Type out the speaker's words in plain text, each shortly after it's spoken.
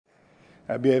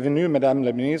Bienvenue, Madame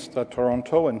la Ministre, à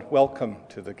Toronto, and welcome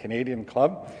to the Canadian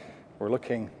Club. We're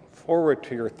looking forward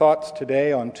to your thoughts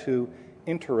today on two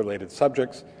interrelated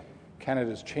subjects,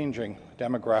 Canada's changing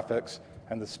demographics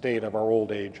and the state of our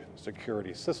old age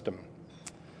security system.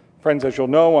 Friends, as you'll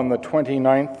know, on the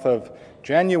 29th of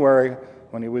January,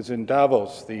 when he was in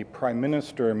Davos, the Prime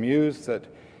Minister mused that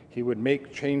he would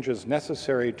make changes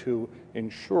necessary to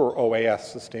ensure OAS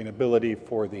sustainability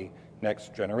for the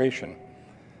next generation.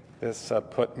 This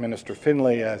put Minister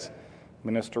Finlay, as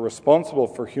Minister responsible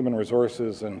for human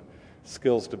resources and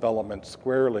skills development,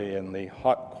 squarely in the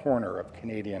hot corner of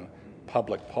Canadian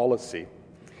public policy.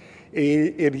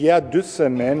 Et il y a 2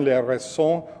 semaines, les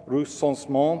récents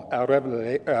recensements a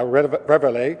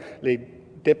révélé les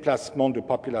déplacements de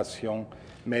population,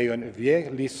 mais un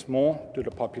vieillissement de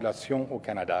la population au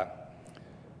Canada.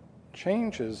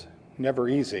 Change is never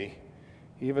easy,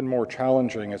 even more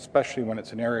challenging, especially when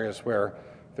it's in areas where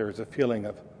there's a feeling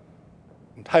of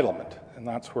entitlement, and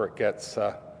that's where it gets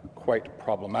quite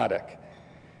problematic.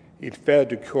 Il fait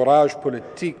du courage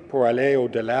politique pour aller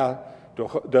au-delà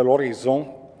de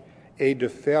l'horizon et de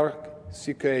faire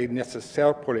ce qui est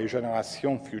nécessaire pour les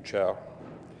générations futures.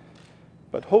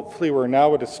 But hopefully we're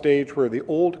now at a stage where the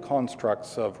old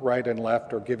constructs of right and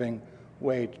left are giving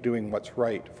way to doing what's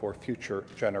right for future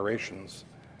generations.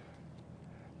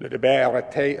 Le débat a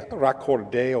été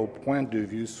raccordé au point de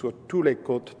vue sur tous les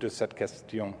côtés de cette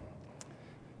question.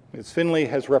 Ms. Finlay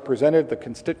has represented the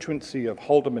constituency of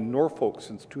Haldimand-Norfolk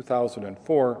since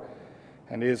 2004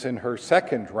 and is in her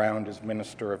second round as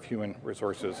Minister of Human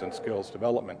Resources and Skills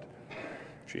Development.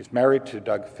 She's married to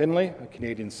Doug Finlay, a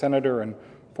Canadian senator and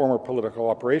former political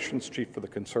operations chief for the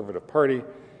Conservative Party,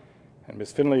 and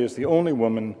Ms. Finlay is the only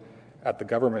woman at the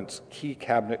government's key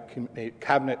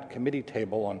cabinet committee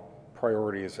table on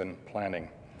priorities and planning.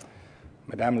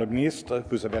 Madame la Ministre,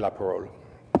 vous avez la parole.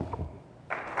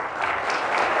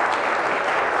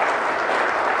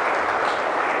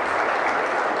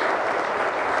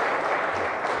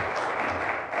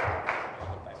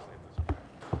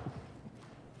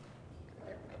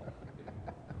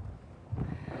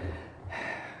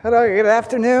 Hello, good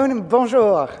afternoon and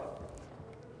bonjour.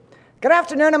 Good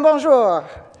afternoon and bonjour.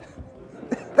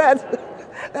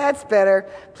 That's better.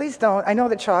 Please don't. I know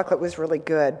the chocolate was really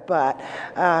good, but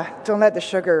don't let the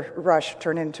sugar rush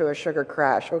turn into a sugar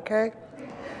crash, okay?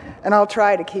 And I'll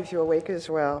try to keep you awake as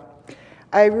well.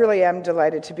 I really am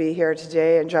delighted to be here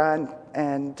today, and John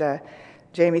and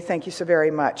Jamie, thank you so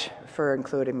very much for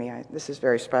including me. This is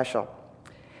very special.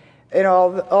 And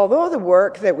although the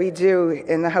work that we do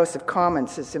in the House of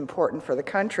Commons is important for the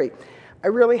country, I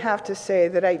really have to say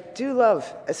that I do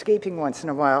love escaping once in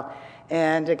a while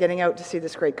and getting out to see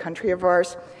this great country of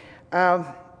ours,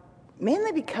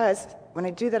 mainly because when I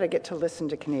do that, I get to listen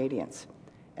to Canadians.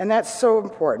 And that's so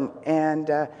important. And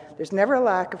there's never a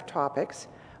lack of topics,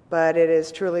 but it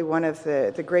is truly one of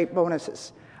the great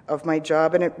bonuses of my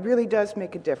job. And it really does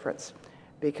make a difference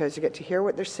because you get to hear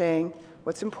what they're saying,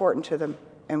 what's important to them,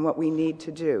 and what we need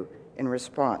to do in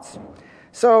response.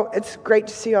 So it's great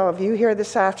to see all of you here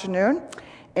this afternoon.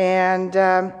 And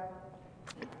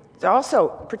also,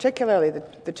 particularly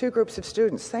the two groups of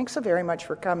students, thanks so very much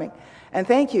for coming. And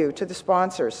thank you to the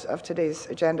sponsors of today's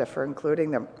agenda for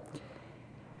including them.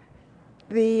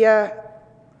 I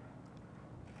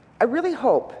really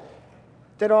hope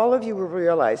that all of you will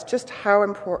realize just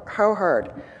how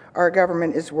hard our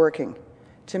government is working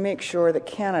to make sure that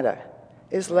Canada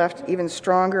is left even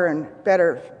stronger and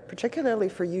better, particularly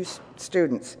for you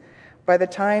students, by the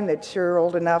time that you're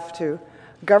old enough to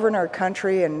govern our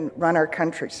country and run our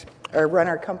companies.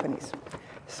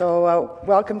 So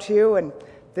welcome to you, and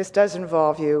this does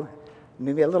involve you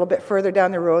maybe a little bit further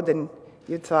down the road than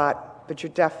you'd thought, but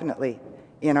you're definitely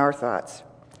in our thoughts.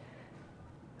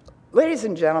 Ladies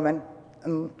and gentlemen,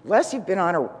 unless you've been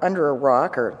under a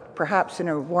rock or perhaps in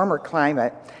a warmer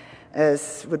climate,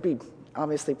 as would be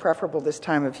obviously preferable this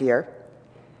time of year,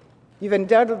 you've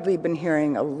undoubtedly been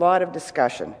hearing a lot of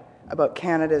discussion about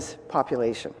Canada's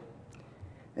population.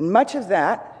 And much of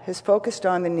that has focused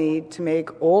on the need to make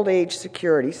old age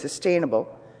security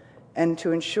sustainable and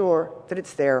to ensure that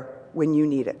it's there when you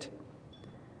need it.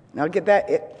 And I'll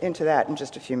get into that in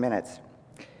just a few minutes.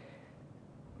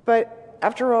 But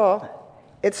after all,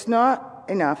 it's not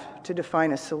enough to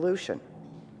define a solution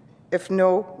if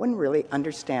no one really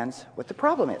understands what the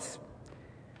problem is.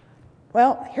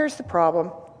 Well, here's the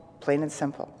problem, plain and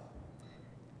simple.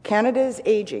 Canada is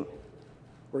aging.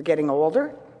 We're getting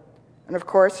older. And of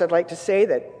course, I'd like to say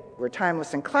that we're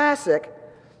timeless and classic,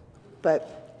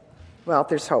 but, well,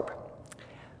 there's hope.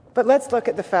 But let's look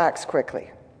at the facts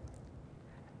quickly.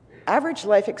 Average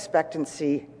life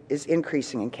expectancy is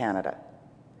increasing in Canada.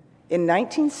 In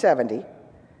 1970,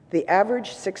 the average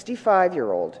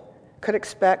 65-year-old could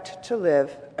expect to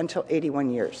live until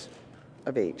 81 years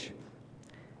of age.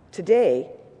 Today,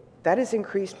 that has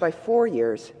increased by 4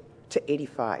 years to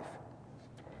 85.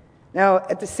 Now,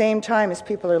 at the same time as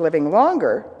people are living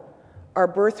longer, our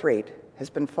birth rate has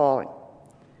been falling.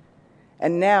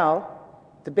 And now,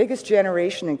 the biggest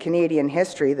generation in Canadian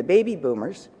history, the baby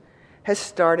boomers, has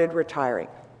started retiring.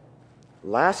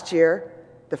 Last year,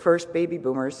 the first baby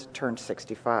boomers turned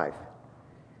 65.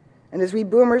 And as we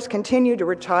boomers continue to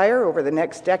retire over the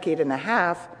next decade and a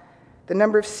half, the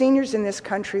number of seniors in this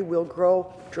country will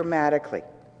grow dramatically.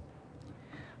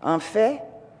 En fait,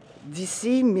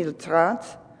 d'ici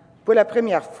 2030, pour la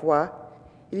première fois,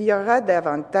 il y aura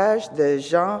davantage de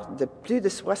gens de plus de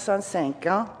 65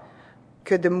 ans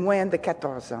que de moins de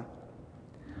 14 ans.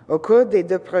 Au cours des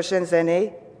 2 prochaines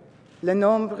années, le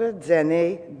nombre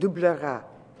d'années doublera.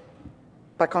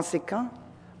 Par conséquent,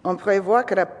 on prévoit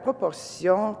que la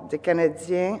proportion des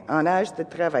Canadiens en âge de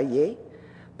travailler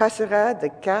passera de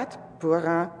 4 pour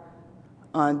 1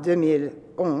 en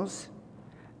 2011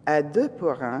 à 2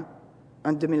 pour 1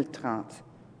 en 2030.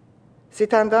 Ces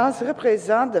tendances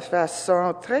représentent de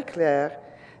façon très claire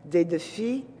des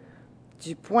défis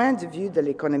du point de vue de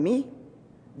l'économie,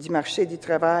 du marché du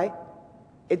travail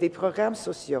et des programmes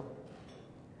sociaux.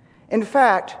 In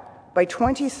fact, by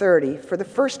 2030, for the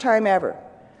first time ever,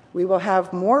 we will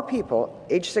have more people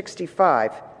age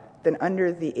 65 than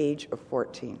under the age of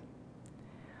 14.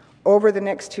 Over the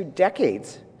next 2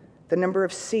 decades, the number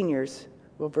of seniors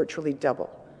will virtually double.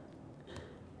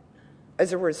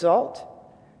 As a result,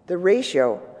 the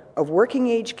ratio of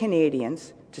working-age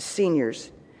Canadians to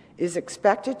seniors is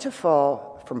expected to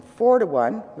fall from 4 to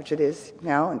 1, which it is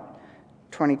now in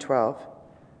 2012,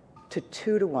 to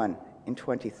 2 to 1 in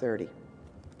 2030.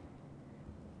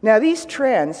 Now, these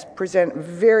trends present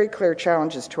very clear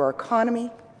challenges to our economy,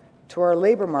 to our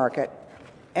labor market,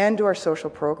 and to our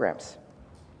social programs.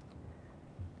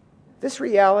 This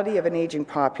reality of an aging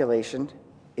population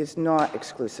is not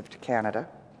exclusive to Canada.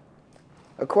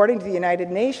 According to the United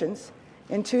Nations,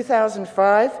 in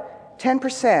 2005,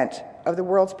 10% of the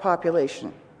world's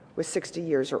population was 60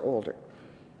 years or older.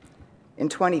 In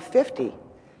 2050,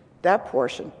 that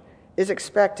portion is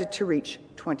expected to reach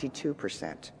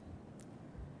 22%.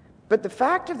 But the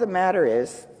fact of the matter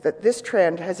is that this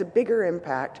trend has a bigger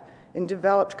impact in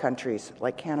developed countries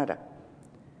like Canada.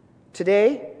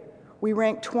 Today, we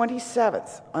rank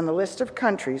 27th on the list of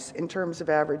countries in terms of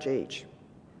average age.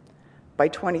 By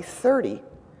 2030,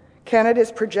 Canada is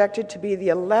projected to be the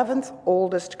 11th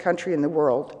oldest country in the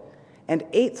world and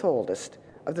 8th oldest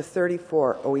of the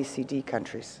 34 OECD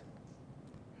countries.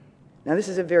 Now, this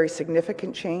is a very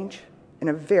significant change in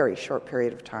a very short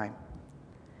period of time.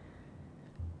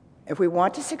 If we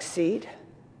want to succeed,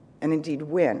 and indeed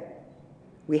win,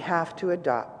 we have to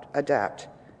adapt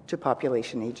to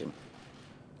population aging.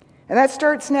 And that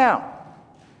starts now,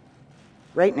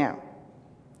 right now.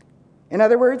 In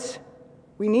other words,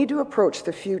 we need to approach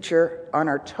the future on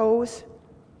our toes,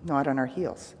 not on our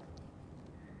heels.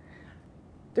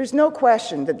 There's no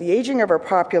question that the aging of our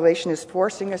population is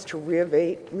forcing us to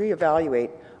reevaluate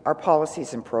our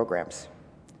policies and programs.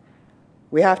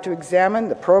 We have to examine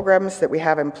the programs that we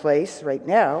have in place right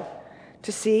now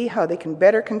to see how they can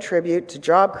better contribute to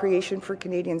job creation for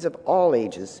Canadians of all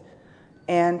ages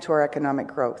and to our economic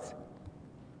growth.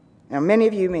 Now, many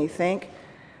of you may think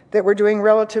that we're doing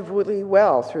relatively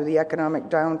well through the economic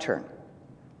downturn.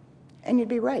 And you'd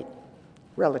be right,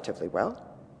 relatively well.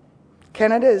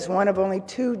 Canada is one of only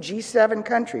 2 G7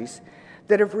 countries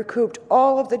that have recouped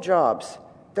all of the jobs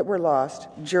that were lost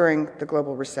during the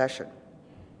global recession.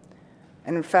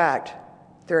 And in fact,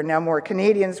 there are now more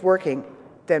Canadians working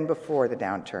than before the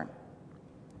downturn.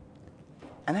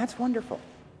 And that's wonderful.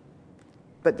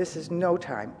 But this is no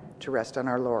time to rest on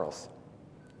our laurels.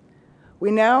 We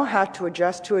now have to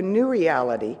adjust to a new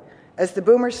reality as the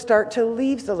boomers start to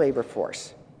leave the labor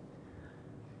force.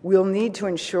 We'll need to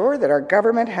ensure that our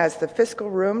government has the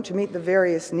fiscal room to meet the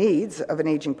various needs of an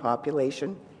aging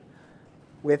population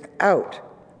without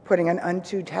putting an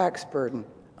undue tax burden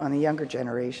on the younger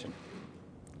generation.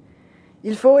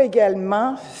 Il faut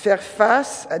également faire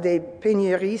face à des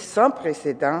pénuries sans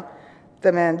précédent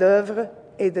de main-d'œuvre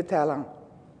et de talent.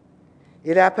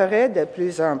 Il apparaît de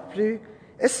plus en plus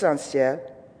essentiel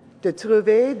de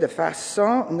trouver de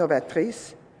façon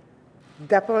novatrice,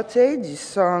 d'apporter du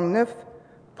sang neuf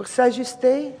pour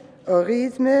s'ajuster au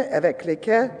rythme avec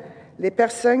lequel les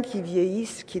personnes qui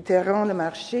vieillissent quitteront le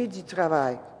marché du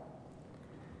travail.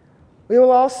 We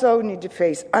will also need to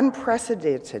face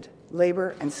unprecedented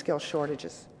labor and skill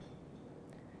shortages.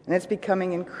 And it's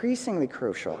becoming increasingly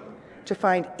crucial to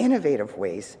find innovative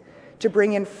ways to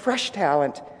bring in fresh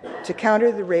talent to counter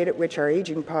the rate at which our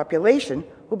aging population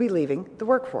will be leaving the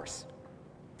workforce.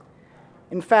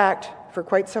 In fact, for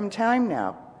quite some time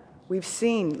now, we've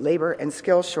seen labor and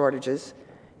skill shortages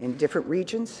in different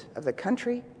regions of the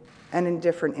country and in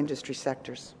different industry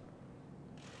sectors.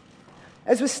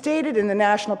 As was stated in the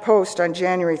National Post on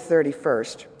January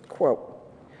 31st, quote,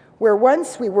 "Where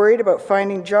once we worried about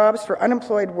finding jobs for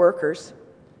unemployed workers,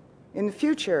 in the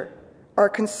future, our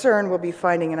concern will be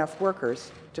finding enough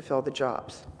workers to fill the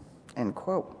jobs," end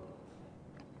quote.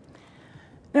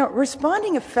 Now,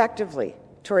 responding effectively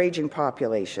to our aging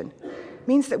population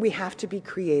means that we have to be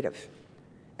creative,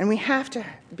 and we have to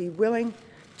be willing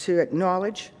to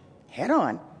acknowledge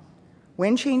head-on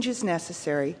when change is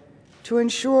necessary to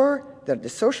ensure that the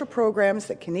social programs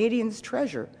that Canadians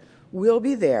treasure will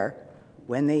be there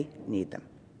when they need them.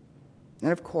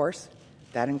 And of course,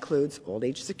 that includes old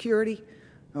age security,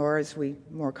 or as we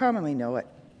more commonly know it,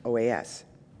 OAS.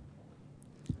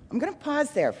 I'm going to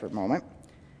pause there for a moment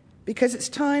because it's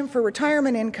time for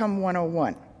Retirement Income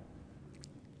 101,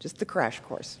 just the crash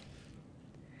course.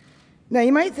 Now,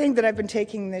 you might think that I've been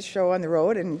taking this show on the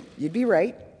road, and you'd be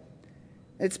right.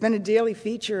 It's been a daily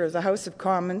feature of the House of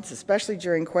Commons, especially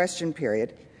during question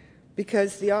period,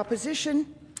 because the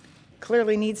opposition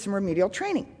clearly needs some remedial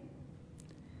training.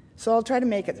 So I'll try to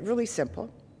make it really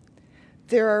simple.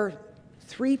 There are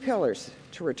 3 pillars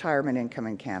to retirement income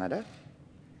in Canada.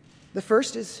 The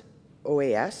first is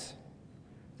OAS.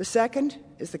 The second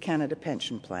is the Canada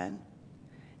Pension Plan.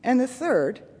 And the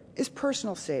third is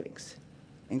personal savings,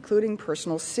 including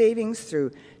personal savings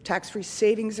through tax-free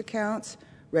savings accounts,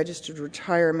 registered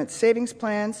retirement savings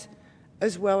plans,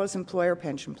 as well as employer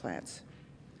pension plans.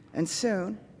 And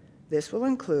soon, this will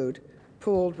include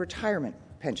pooled retirement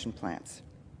pension plans.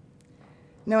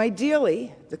 Now,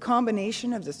 ideally, the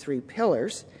combination of the 3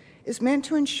 pillars is meant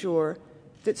to ensure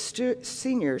that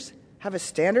seniors have a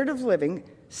standard of living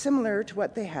similar to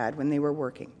what they had when they were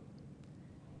working.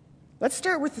 Let's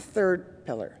start with the third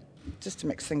pillar, just to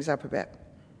mix things up a bit.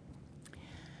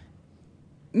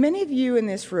 Many of you in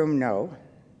this room know,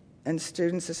 and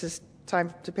students, this is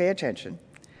time to pay attention,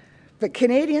 but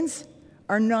Canadians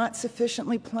are not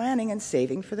sufficiently planning and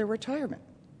saving for their retirement.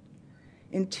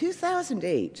 In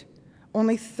 2008,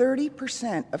 only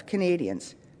 30% of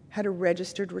Canadians had a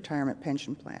registered retirement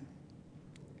pension plan,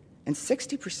 and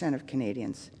 60% of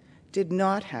Canadians did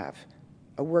not have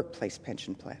a workplace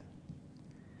pension plan.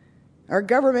 Our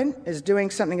government is doing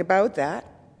something about that.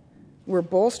 We're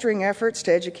bolstering efforts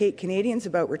to educate Canadians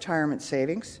about retirement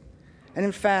savings, and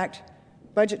in fact,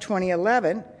 Budget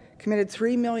 2011 committed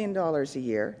 $3 million a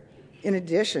year, in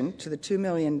addition to the $2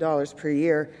 million per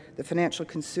year the Financial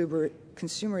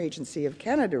Consumer Agency of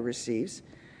Canada receives,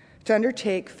 to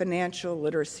undertake financial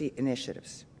literacy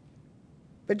initiatives.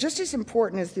 But just as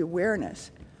important as the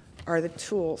awareness are the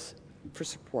tools for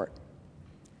support.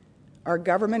 Our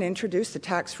government introduced the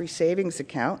tax-free savings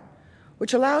account,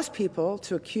 which allows people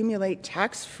to accumulate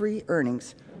tax-free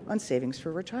earnings on savings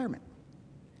for retirement.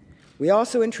 We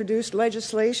also introduced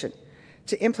legislation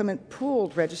to implement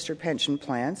pooled registered pension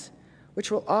plans,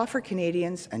 which will offer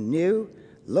Canadians a new,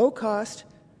 low-cost,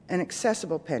 and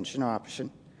accessible pension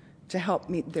option to help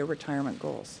meet their retirement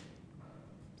goals.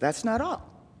 That's not all.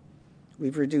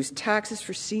 We've reduced taxes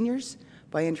for seniors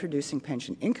by introducing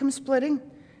pension income splitting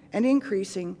and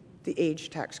increasing the age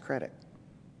tax credit.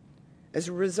 As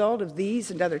a result of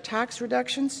these and other tax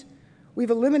reductions,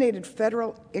 we've eliminated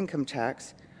federal income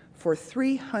tax for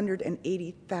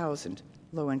 380,000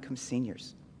 low-income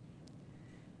seniors.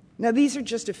 Now, these are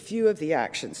just a few of the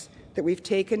actions that we've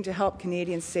taken to help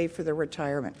Canadians save for their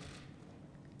retirement.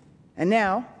 And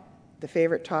now, the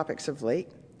favorite topics of late,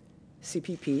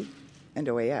 CPP and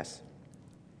OAS.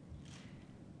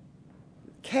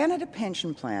 Canada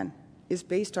Pension Plan is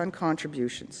based on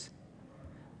contributions.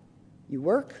 You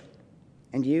work,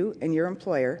 and you and your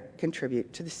employer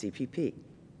contribute to the CPP.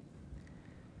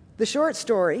 The short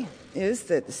story is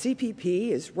that the CPP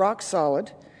is rock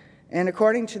solid, and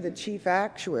according to the chief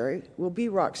actuary, will be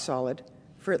rock solid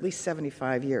for at least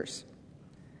 75 years.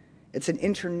 It's an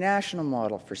international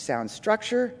model for sound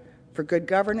structure, for good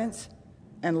governance,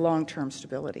 and long-term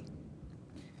stability.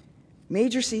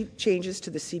 Major changes to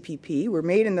the CPP were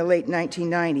made in the late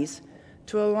 1990s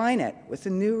to align it with the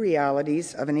new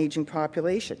realities of an aging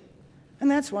population,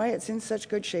 and that's why it's in such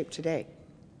good shape today.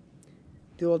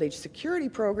 The Old Age Security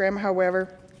Program,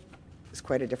 however, is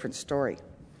quite a different story.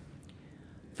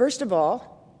 First of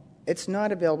all, it's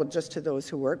not available just to those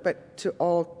who work, but to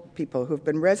all people who've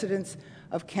been residents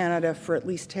of Canada for at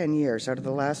least 10 years out of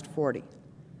the last 40.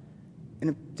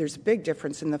 And there's a big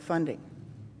difference in the funding.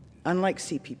 Unlike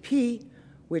CPP,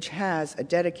 which has a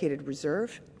dedicated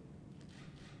reserve,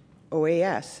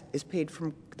 OAS is paid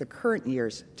from the current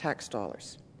year's tax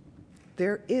dollars.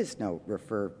 There is no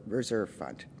reserve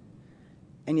fund,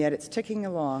 and yet it's ticking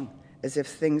along as if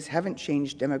things haven't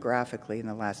changed demographically in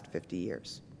the last 50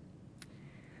 years.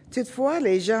 Toutefois,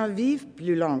 les gens vivent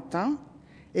plus longtemps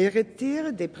et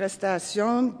retirent des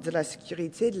prestations de la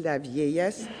sécurité de la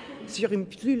vieillesse sur une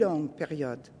plus longue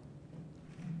période.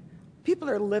 People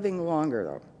are living longer,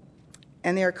 though,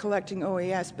 and they are collecting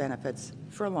OAS benefits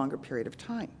for a longer period of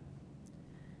time.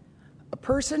 A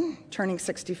person turning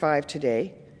 65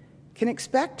 today can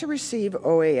expect to receive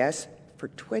OAS for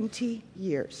 20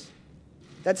 years.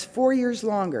 That's 4 years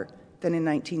longer than in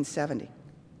 1970.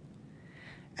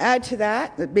 Add to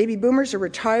that that baby boomers are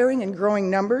retiring in growing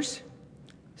numbers,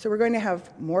 so we're going to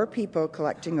have more people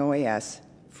collecting OAS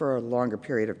for a longer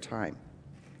period of time.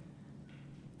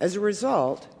 As a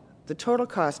result, the total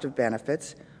cost of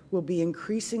benefits will be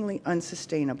increasingly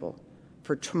unsustainable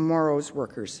for tomorrow's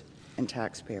workers and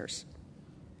taxpayers.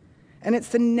 And it's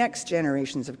the next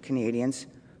generations of Canadians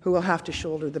who will have to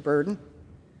shoulder the burden,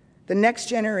 the next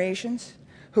generations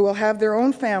who will have their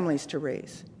own families to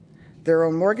raise, their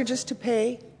own mortgages to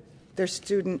pay, their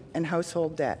student and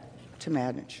household debt to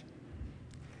manage.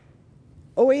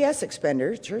 OAS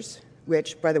expenditures,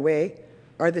 which, by the way,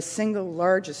 are the single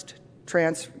largest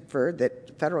transfer that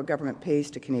the federal government pays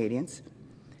to Canadians,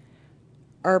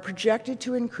 are projected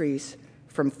to increase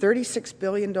from $36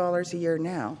 billion a year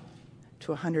now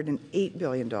to $108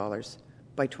 billion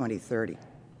by 2030.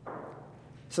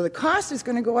 So the cost is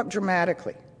going to go up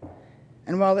dramatically.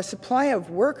 And while the supply of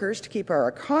workers to keep our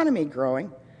economy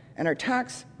growing and our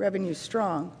tax revenue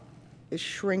strong is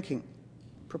shrinking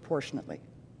proportionately.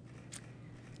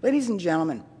 Ladies and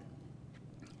gentlemen,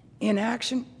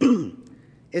 inaction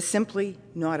is simply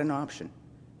not an option.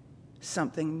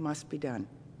 Something must be done.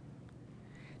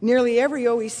 Nearly every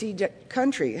OECD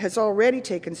country has already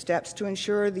taken steps to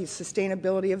ensure the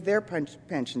sustainability of their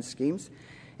pension schemes,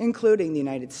 including the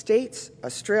United States,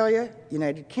 Australia,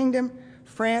 United Kingdom,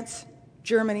 France,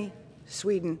 Germany,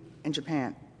 Sweden, and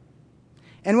Japan.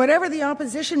 And whatever the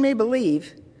opposition may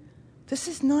believe, this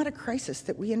is not a crisis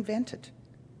that we invented.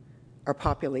 Our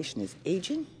population is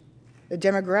aging, the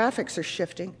demographics are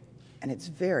shifting, and it's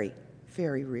very,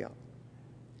 very real.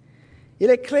 Il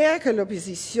est clair que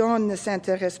l'opposition ne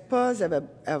s'intéresse pas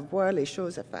à voir les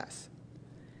choses en face.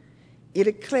 Il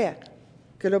est clair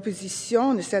que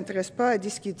l'opposition ne s'intéresse pas à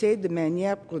discuter de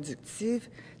manière productive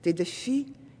des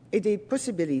défis et des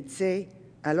possibilités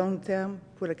à long terme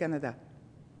pour le Canada.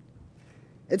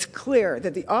 It's clear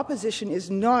that the opposition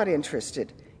is not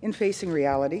interested in facing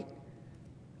reality,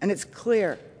 and it's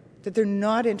clear that they're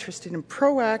not interested in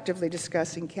proactively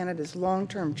discussing Canada's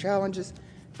long-term challenges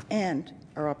and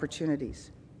our opportunities.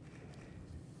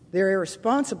 Their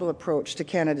irresponsible approach to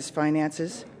Canada's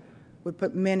finances would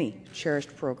put many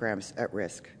cherished programs at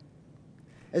risk.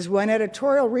 As one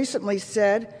editorial recently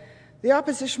said, the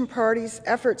opposition party's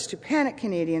efforts to panic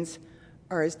Canadians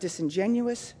are as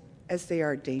disingenuous as they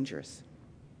are dangerous.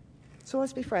 So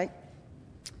let's be frank.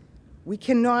 We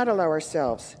cannot allow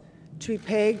ourselves to be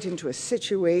pegged into a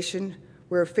situation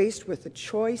where we're faced with the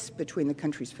choice between the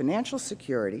country's financial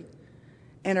security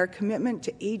and our commitment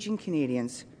to aging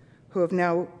Canadians who've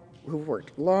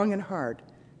worked long and hard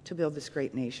to build this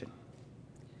great nation.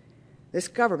 This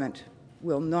government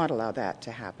will not allow that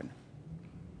to happen.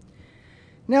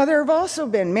 Now, there have also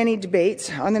been many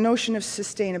debates on the notion of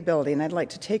sustainability, and I'd like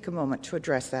to take a moment to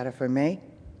address that, if I may.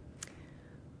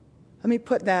 Let me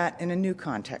put that in a new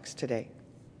context today.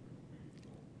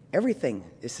 Everything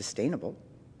is sustainable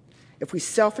if we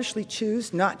selfishly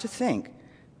choose not to think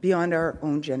beyond our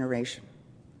own generation.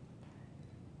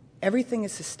 Everything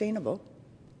is sustainable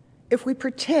if we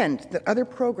pretend that other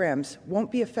programs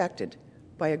won't be affected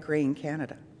by a greying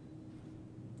Canada.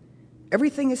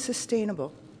 Everything is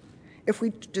sustainable if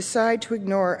we decide to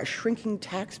ignore a shrinking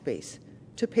tax base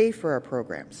to pay for our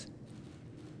programs.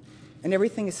 And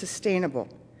everything is sustainable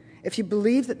if you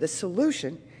believe that the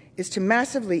solution is to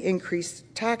massively increase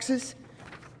taxes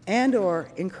and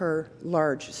or incur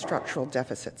large structural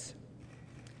deficits.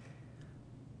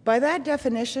 By that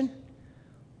definition,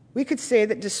 we could say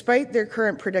that despite their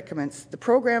current predicaments, the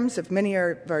programs of many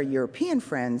of our European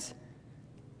friends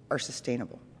are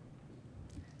sustainable.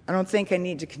 I don't think I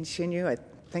need to continue. I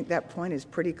think that point is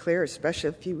pretty clear, especially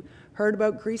if you heard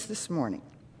about Greece this morning.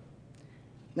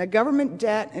 Now, government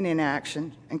debt and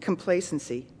inaction and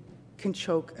complacency can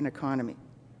choke an economy,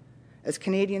 as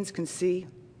Canadians can see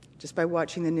just by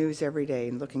watching the news every day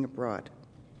and looking abroad.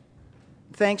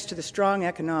 Thanks to the strong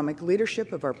economic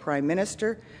leadership of our Prime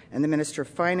Minister and the Minister of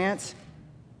Finance,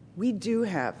 we do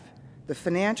have the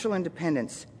financial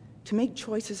independence to make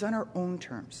choices on our own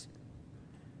terms.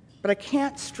 But I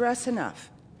can't stress enough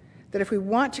that if we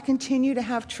want to continue to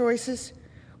have choices,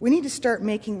 we need to start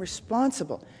making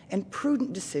responsible and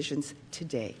prudent decisions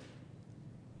today.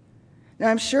 Now,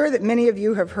 I'm sure that many of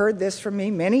you have heard this from me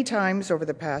many times over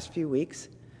the past few weeks,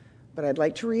 but I'd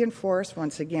like to reinforce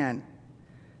once again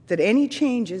that any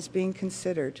changes being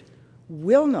considered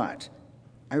will not,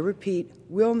 I repeat,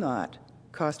 will not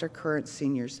cost our current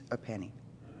seniors a penny.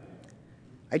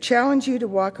 I challenge you to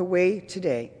walk away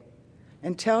today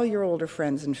and tell your older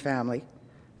friends and family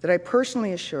that I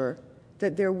personally assure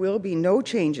that there will be no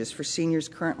changes for seniors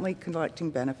currently collecting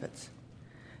benefits,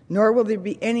 nor will there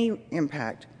be any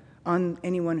impact on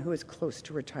anyone who is close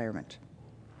to retirement.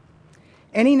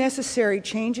 Any necessary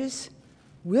changes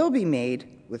will be made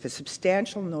with a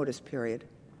substantial notice period,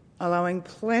 allowing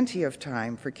plenty of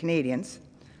time for Canadians,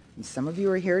 and some of you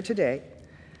are here today,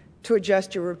 to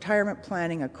adjust your retirement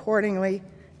planning accordingly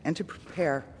and to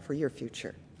prepare for your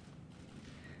future.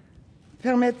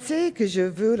 Permettez que je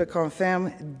vous le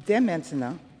confirme dès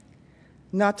maintenant,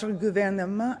 notre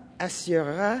gouvernement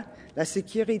assurera la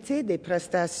sécurité des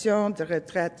prestations de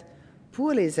retraite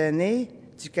pour les aînés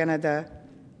du Canada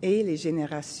et les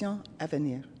générations à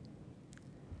venir.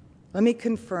 Let me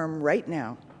confirm right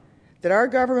now that our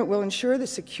government will ensure the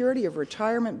security of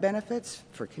retirement benefits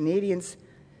for Canadians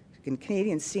and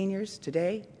Canadian seniors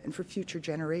today and for future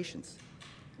generations.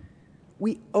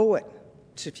 We owe it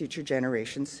to future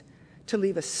generations to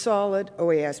leave a solid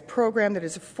OAS program that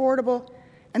is affordable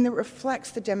and that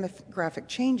reflects the demographic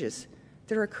changes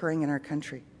that are occurring in our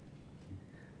country.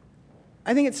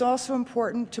 I think it's also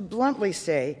important to bluntly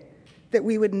say that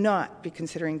we would not be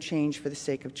considering change for the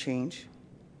sake of change.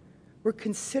 We're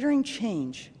considering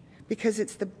change because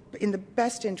it's in the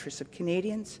best interest of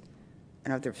Canadians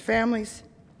and of their families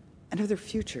and of their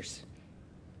futures.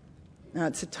 Now,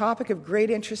 it's a topic of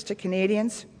great interest to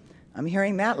Canadians. I'm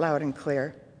hearing that loud and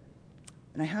clear.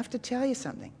 And I have to tell you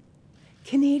something.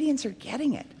 Canadians are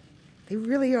getting it. They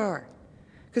really are.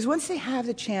 Because once they have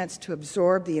the chance to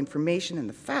absorb the information and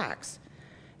the facts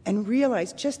and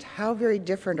realize just how very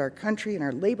different our country and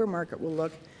our labor market will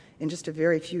look in just a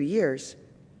very few years,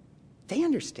 they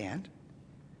understand.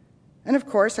 And of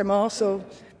course, I'm also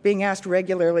being asked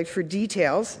regularly for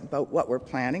details about what we're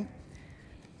planning.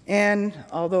 And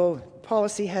although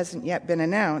policy hasn't yet been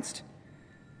announced,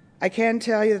 I can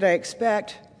tell you that I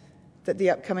expect that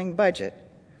the upcoming budget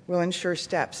will ensure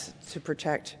steps to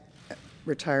protect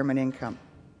retirement income.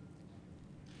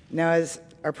 Now, as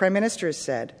our Prime Minister has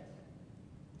said,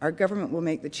 our government will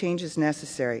make the changes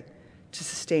necessary to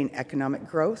sustain economic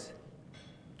growth,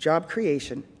 job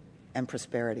creation, and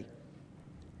prosperity.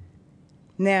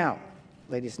 Now,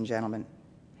 ladies and gentlemen,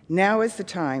 now is the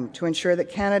time to ensure that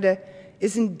Canada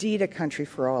is indeed a country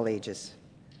for all ages,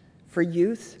 for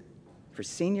youth, for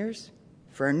seniors,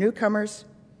 for our newcomers,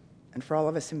 and for all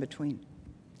of us in between.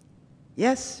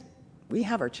 Yes, we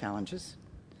have our challenges,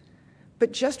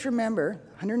 but just remember,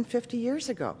 150 years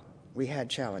ago, we had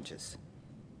challenges.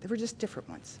 They were just different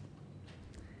ones.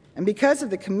 And because of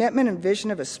the commitment and vision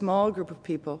of a small group of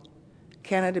people,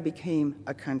 Canada became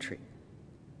a country.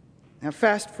 Now,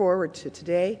 fast forward to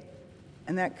today,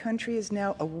 and that country is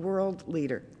now a world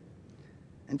leader.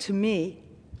 And to me,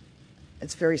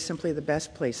 it's very simply the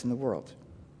best place in the world.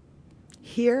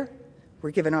 Here, we're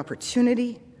given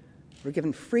opportunity, we're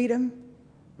given freedom,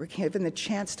 we're given the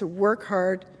chance to work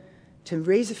hard, to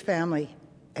raise a family,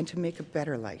 and to make a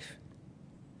better life.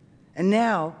 And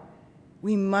now,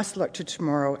 we must look to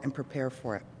tomorrow and prepare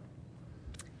for it.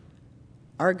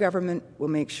 Our government will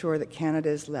make sure that Canada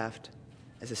is left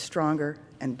as a stronger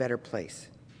and better place.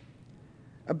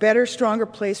 A better, stronger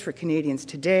place for Canadians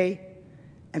today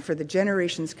and for the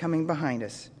generations coming behind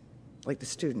us, like the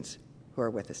students who are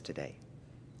with us today.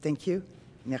 Thank you.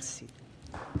 Merci.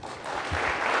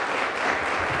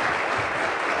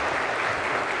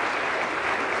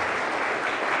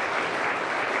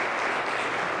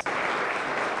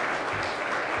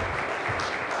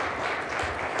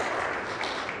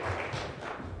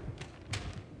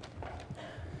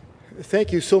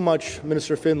 Thank you so much,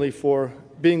 Minister Findlay, for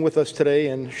being with us today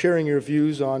and sharing your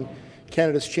views on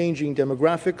Canada's changing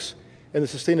demographics and the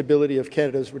sustainability of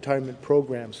Canada's retirement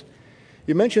programs.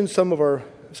 You mentioned some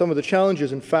of the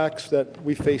challenges and facts that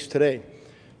we face today.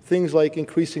 Things like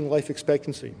increasing life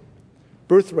expectancy,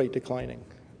 birth rate declining,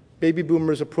 baby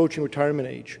boomers approaching retirement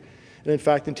age. And in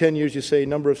fact, in 10 years, you say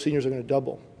number of seniors are going to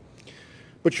double.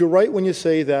 But you're right when you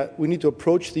say that we need to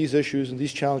approach these issues and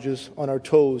these challenges on our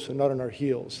toes and not on our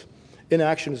heels.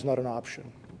 Inaction is not an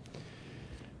option.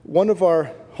 One of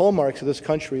our hallmarks of this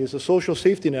country is the social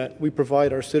safety net we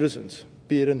provide our citizens,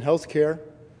 be it in health care,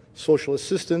 social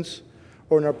assistance,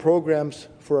 or in our programs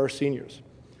for our seniors.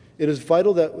 It is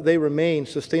vital that they remain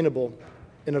sustainable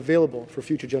and available for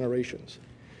future generations.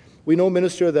 We know,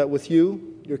 Minister, that with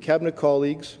you, your cabinet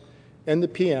colleagues, and the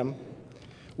PM,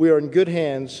 we are in good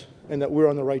hands and that we're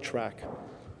on the right track.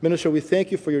 Minister, we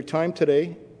thank you for your time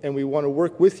today, and we want to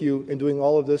work with you in doing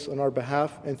all of this on our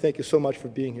behalf, and thank you so much for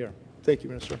being here. Thank you,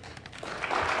 Minister.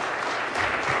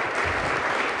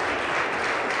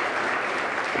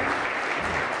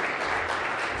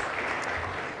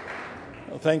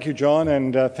 Well, thank you, John,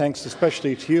 and thanks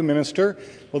especially to you, Minister.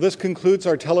 Well, this concludes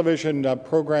our television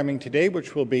programming today,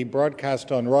 which will be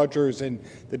broadcast on Rogers in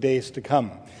the days to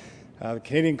come. The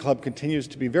Canadian Club continues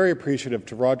to be very appreciative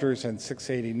to Rogers and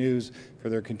 680 News for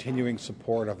their continuing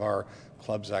support of our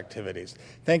club's activities.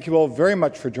 Thank you all very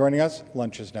much for joining us.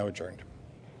 Lunch is now adjourned.